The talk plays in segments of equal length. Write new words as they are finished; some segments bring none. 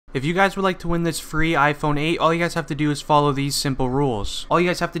If you guys would like to win this free iPhone 8, all you guys have to do is follow these simple rules. All you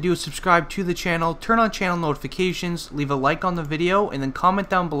guys have to do is subscribe to the channel, turn on channel notifications, leave a like on the video, and then comment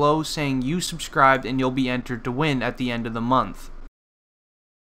down below saying you subscribed and you'll be entered to win at the end of the month.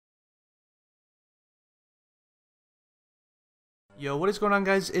 Yo, what is going on,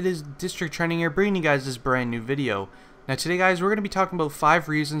 guys? It is District Trending here, bringing you guys this brand new video. Now today, guys, we're going to be talking about 5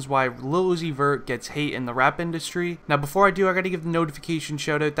 reasons why Lil Uzi Vert gets hate in the rap industry. Now before I do, I got to give the notification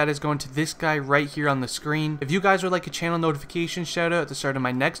shout out that is going to this guy right here on the screen. If you guys would like a channel notification shout out at the start of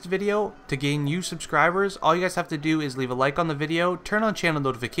my next video to gain new subscribers, all you guys have to do is leave a like on the video, turn on channel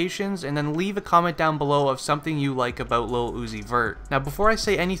notifications, and then leave a comment down below of something you like about Lil Uzi Vert. Now before I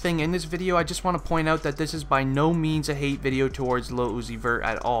say anything in this video, I just want to point out that this is by no means a hate video towards Lil Uzi Vert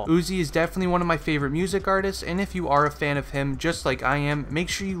at all. Uzi is definitely one of my favorite music artists, and if you are a fan of him just like I am, make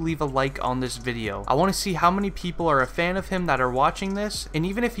sure you leave a like on this video. I want to see how many people are a fan of him that are watching this, and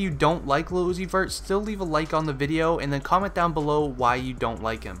even if you don't like Lil Uzi Vert, still leave a like on the video and then comment down below why you don't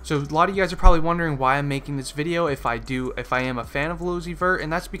like him. So a lot of you guys are probably wondering why I'm making this video if I am a fan of Lil Uzi Vert,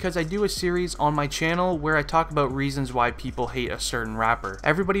 and that's because I do a series on my channel where I talk about reasons why people hate a certain rapper.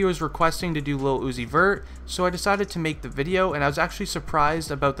 Everybody was requesting to do Lil Uzi Vert, so I decided to make the video, and I was actually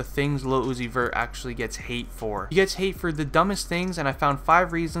surprised about the things Lil Uzi Vert actually gets hate for. He gets hate for the dumbest things, and I found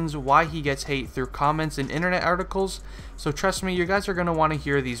 5 reasons why he gets hate through comments and internet articles. So trust me, you guys are going to want to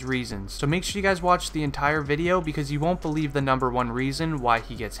hear these reasons. So make sure you guys watch the entire video because you won't believe the #1 reason why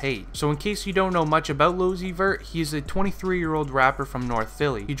he gets hate. So in case you don't know much about Lil Uzi Vert, he is a 23-year-old rapper from North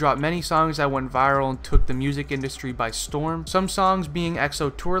Philly. He dropped many songs that went viral and took the music industry by storm. Some songs being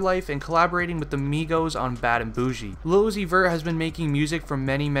XO Tour Llif3 and collaborating with the Migos on Bad and Bougie. Lil Uzi Vert has been making music for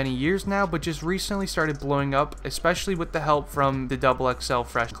many years now, but just recently started blowing up, especially with the help from the XXL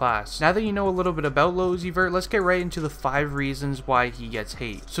Fresh class. Now that you know a little bit about Lil Uzi Vert, let's get right into the 5 reasons why he gets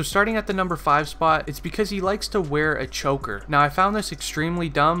hate. So starting at the number 5 spot, it's because he likes to wear a choker. Now I found this extremely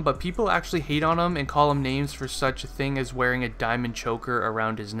dumb, but people actually hate on him and call him names for such a thing as wearing a diamond choker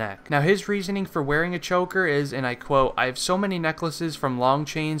around his neck. Now his reasoning for wearing a choker is, and I quote, "I have so many necklaces from long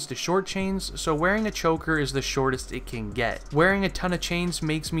chains to short chains, so wearing a choker is the shortest it can get. Wearing a ton of chains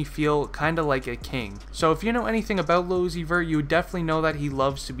makes me feel kinda like a king." So if you know anything about Lil Uzi Vert, you would definitely know that he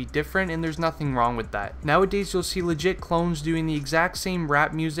loves to be different, and there's nothing wrong with that. Nowadays you'll see legit clones doing the exact same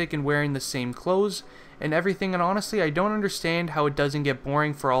rap music and wearing the same clothes and everything, and honestly I don't understand how it doesn't get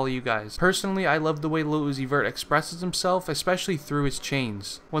boring for all of you guys. Personally, I love the way Lil Uzi Vert expresses himself, especially through his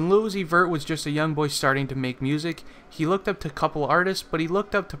chains. When Lil Uzi Vert was just a young boy starting to make music, he looked up to a couple artists, but he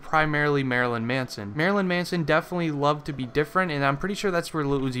looked up to primarily Marilyn Manson. Marilyn Manson definitely loved to be different, and I'm pretty sure that's where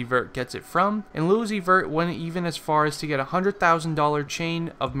Lil Uzi Vert gets it from. And Lil Uzi Vert went even as far as to get a $100,000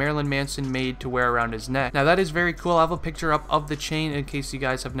 chain of Marilyn Manson made to wear around his neck. Now that is very cool. I have a picture up of the chain in case you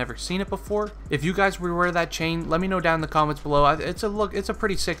guys have never seen it before. If you guys were to wear that chain, let me know down in the comments below. It's a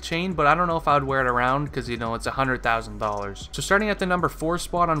pretty sick chain, but I don't know if I would wear it around because, you know, it's $100,000. So starting at the number 4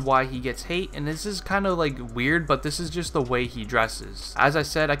 spot on why he gets hate, and this is kind of like weird, but this is just the way he dresses. As I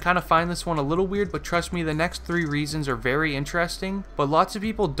said, I kind of find this one a little weird, but trust me, the next 3 reasons are very interesting, but lots of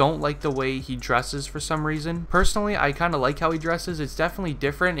people don't like the way he dresses for some reason. Personally, I kind of like how he dresses. It's definitely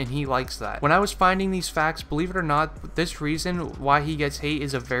different, and he likes that. When I was finding these facts, believe it or not, this reason why he gets hate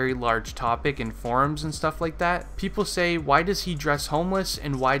is a very large topic in forums and stuff like that. People say, why does he dress homeless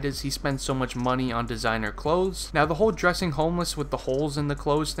and why does he spend so much money on designer clothes? Now the whole dressing homeless with the holes in the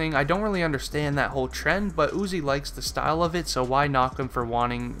clothes thing, I don't really understand that whole trend, but Uzi likes the style of it, so why knock him for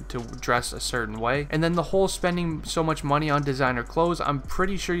wanting to dress a certain way? And then the whole spending so much money on designer clothes, I'm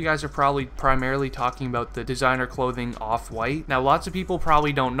pretty sure you guys are probably primarily talking about the designer clothing Off-White. Now lots of people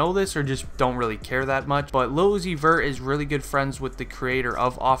probably don't know this or just don't really care that much, but Lil Uzi Vert is really good friends with the creator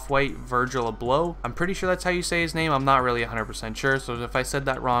of Off-White, Virgil Abloh. I'm pretty sure that's how you say his name. I'm not really 100% sure, so if I said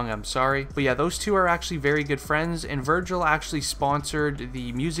that wrong, I'm sorry. But yeah, those two are actually very good friends, and Virgil actually sponsored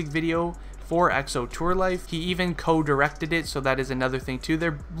the music video for XO Tour Llif3. He even co-directed it, so that is another thing too.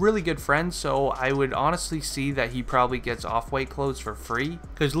 They're really good friends, so I would honestly see that he probably gets Off-White clothes for free,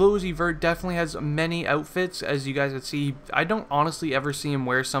 because Lil Uzi Vert definitely has many outfits. As you guys can see, I don't honestly ever see him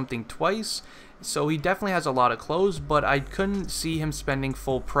wear something twice. So he definitely has a lot of clothes, but I couldn't see him spending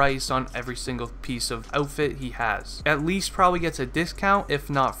full price on every single piece of outfit he has. At least probably gets a discount, if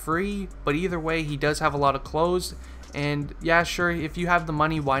not free, but either way, he does have a lot of clothes. And yeah, sure, if you have the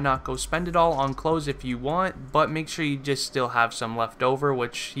money, why not go spend it all on clothes if you want, but make sure you just still have some left over,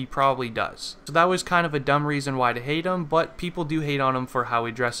 which he probably does. So that was kind of a dumb reason why to hate him, but people do hate on him for how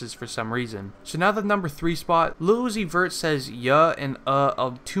he dresses for some reason. So now the number 3 spot, Lil Uzi Vert says yeah and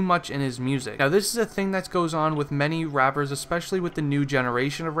too much in his music. Now this is a thing that goes on with many rappers, especially with the new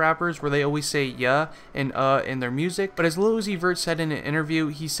generation of rappers, where they always say yeah and in their music. But as Lil Uzi Vert said in an interview,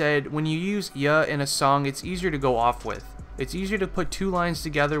 he said when you use yeah in a song, it's easier to go off with. It's easier to put 2 lines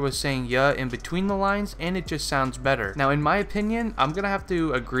together with saying yeah in between the lines, and it just sounds better. Now in my opinion, I'm gonna have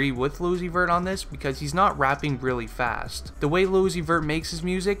to agree with Lil Uzi Vert on this because he's not rapping really fast. The way Lil Uzi Vert makes his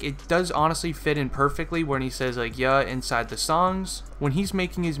music, it does honestly fit in perfectly when he says like yeah inside the songs. When he's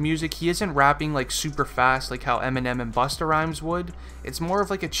making his music, he isn't rapping like super fast like how Eminem and Busta Rhymes would. It's more of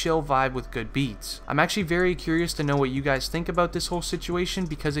like a chill vibe with good beats. I'm actually very curious to know what you guys think about this whole situation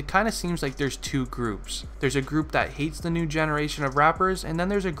because it kind of seems like there's 2 groups. There's a group that hates the new generation of rappers, and then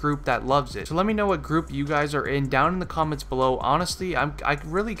there's a group that loves it. So let me know what group you guys are in down in the comments below. Honestly, I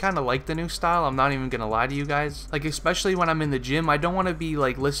really kind of like the new style. I'm not even gonna lie to you guys. Like especially when I'm in the gym, I don't want to be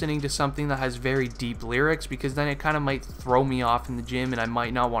like listening to something that has very deep lyrics because then it kind of might throw me off in the gym and I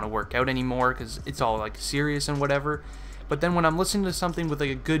might not want to work out anymore because it's all like serious and whatever. But then when I'm listening to something with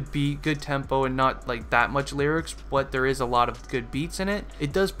like a good beat, good tempo, and not like that much lyrics, but there is a lot of good beats in it,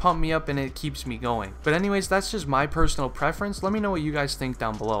 it does pump me up and it keeps me going. But anyways, that's just my personal preference. Let me know what you guys think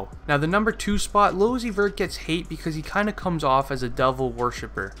down below. Now the number 2 spot, Lil Uzi Vert gets hate because he kind of comes off as a devil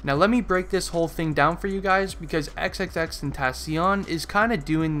worshipper. Now let me break this whole thing down for you guys because XXXTentacion is kind of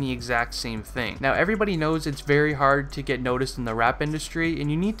doing the exact same thing. Now everybody knows it's very hard to get noticed in the rap industry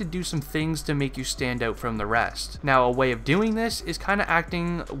and you need to do some things to make you stand out from the rest. Now a way of doing this is kind of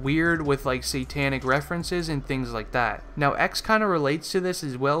acting weird with like satanic references and things like that. Now X kind of relates to this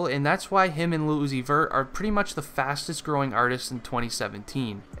as well, and that's why him and Lil Uzi Vert are pretty much the fastest growing artists in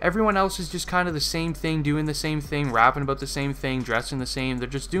 2017. Everyone else is just kind of the same thing, doing the same thing, rapping about the same thing, dressing the same. They're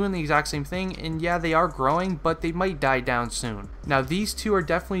just doing the exact same thing, and yeah, they are growing, but they might die down soon. Now these 2 are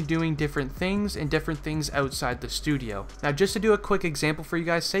definitely doing different things and different things outside the studio. Now just to do a quick example for you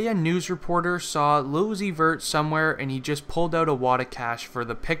guys, say a news reporter saw Lil Uzi Vert somewhere and he just pulled out a wad of cash for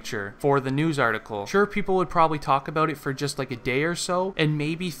the picture for the news article. Sure, people would probably talk about it for just like a day or so, and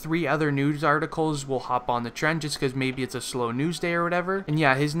maybe 3 other news articles will hop on the trend just because maybe it's a slow news day or whatever. And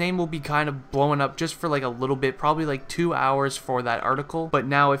yeah, his name will be kind of blowing up just for like a little bit, probably like 2 hours for that article. But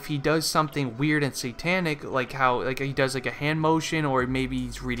now if he does something weird and satanic, like how like he does like a hand motion, or maybe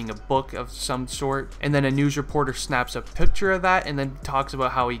he's reading a book of some sort, and then a news reporter snaps a picture of that and then talks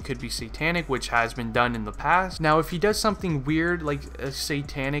about how he could be satanic, which has been done in the past. Now if he does something weird like a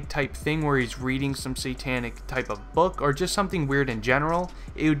satanic type thing where he's reading some satanic type of book or just something weird in general,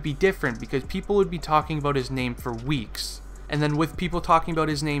 it would be different because people would be talking about his name for weeks. And then with people talking about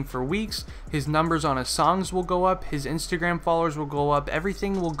his name for weeks, his numbers on his songs will go up, his Instagram followers will go up,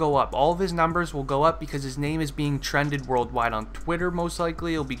 everything will go up. All of his numbers will go up because his name is being trended worldwide on Twitter most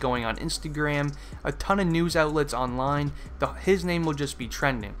likely. It'll be going on Instagram, a ton of news outlets online. His name will just be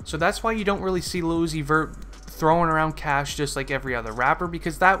trending. So that's why you don't really see Lil Uzi Vert throwing around cash just like every other rapper,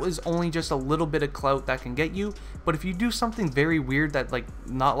 because that was only just a little bit of clout that can get you. But if you do something very weird that like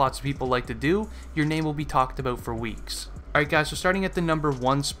not lots of people like to do, your name will be talked about for weeks. Alright guys, so starting at the number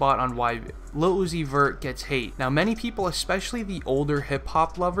 1 spot on why Lil Uzi Vert gets hate. Now many people, especially the older hip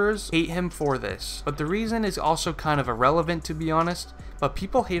hop lovers, hate him for this, but the reason is also kind of irrelevant to be honest. But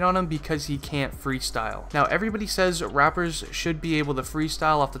people hate on him because he can't freestyle. Now everybody says rappers should be able to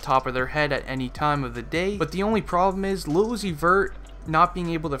freestyle off the top of their head at any time of the day, but the only problem is Lil Uzi Vert not being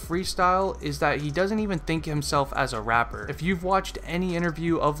able to freestyle is that he doesn't even think himself as a rapper. If you've watched any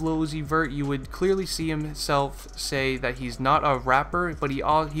interview of Lil Uzi Vert, you would clearly see himself say that he's not a rapper, but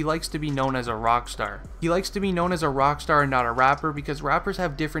he likes to be known as a rock star. He likes to be known as a rock star and not a rapper because rappers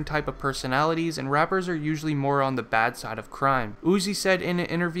have different type of personalities and rappers are usually more on the bad side of crime. Uzi said in an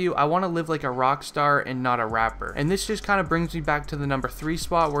interview, "I want to live like a rock star and not a rapper." And this just kind of brings me back to the number 3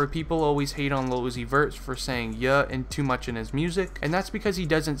 spot where people always hate on Lil Uzi Vert for saying yeah and too much in his music. And that's because he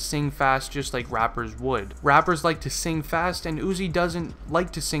doesn't sing fast just like rappers would. Rappers like to sing fast and Uzi doesn't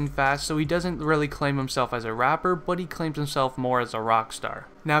like to sing fast, so he doesn't really claim himself as a rapper, but he claims himself more as a rock star.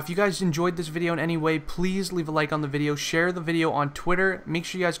 Now if you guys enjoyed this video in any way, please leave a like on the video, share the video on Twitter, make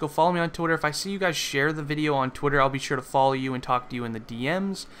sure you guys go follow me on Twitter. If I see you guys share the video on Twitter, I'll be sure to follow you and talk to you in the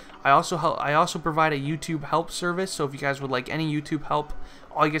DMs. I also provide a YouTube help service, so if you guys would like any YouTube help,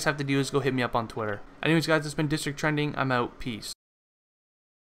 all you guys have to do is go hit me up on Twitter. Anyways guys, it's been District Trending, I'm out, peace.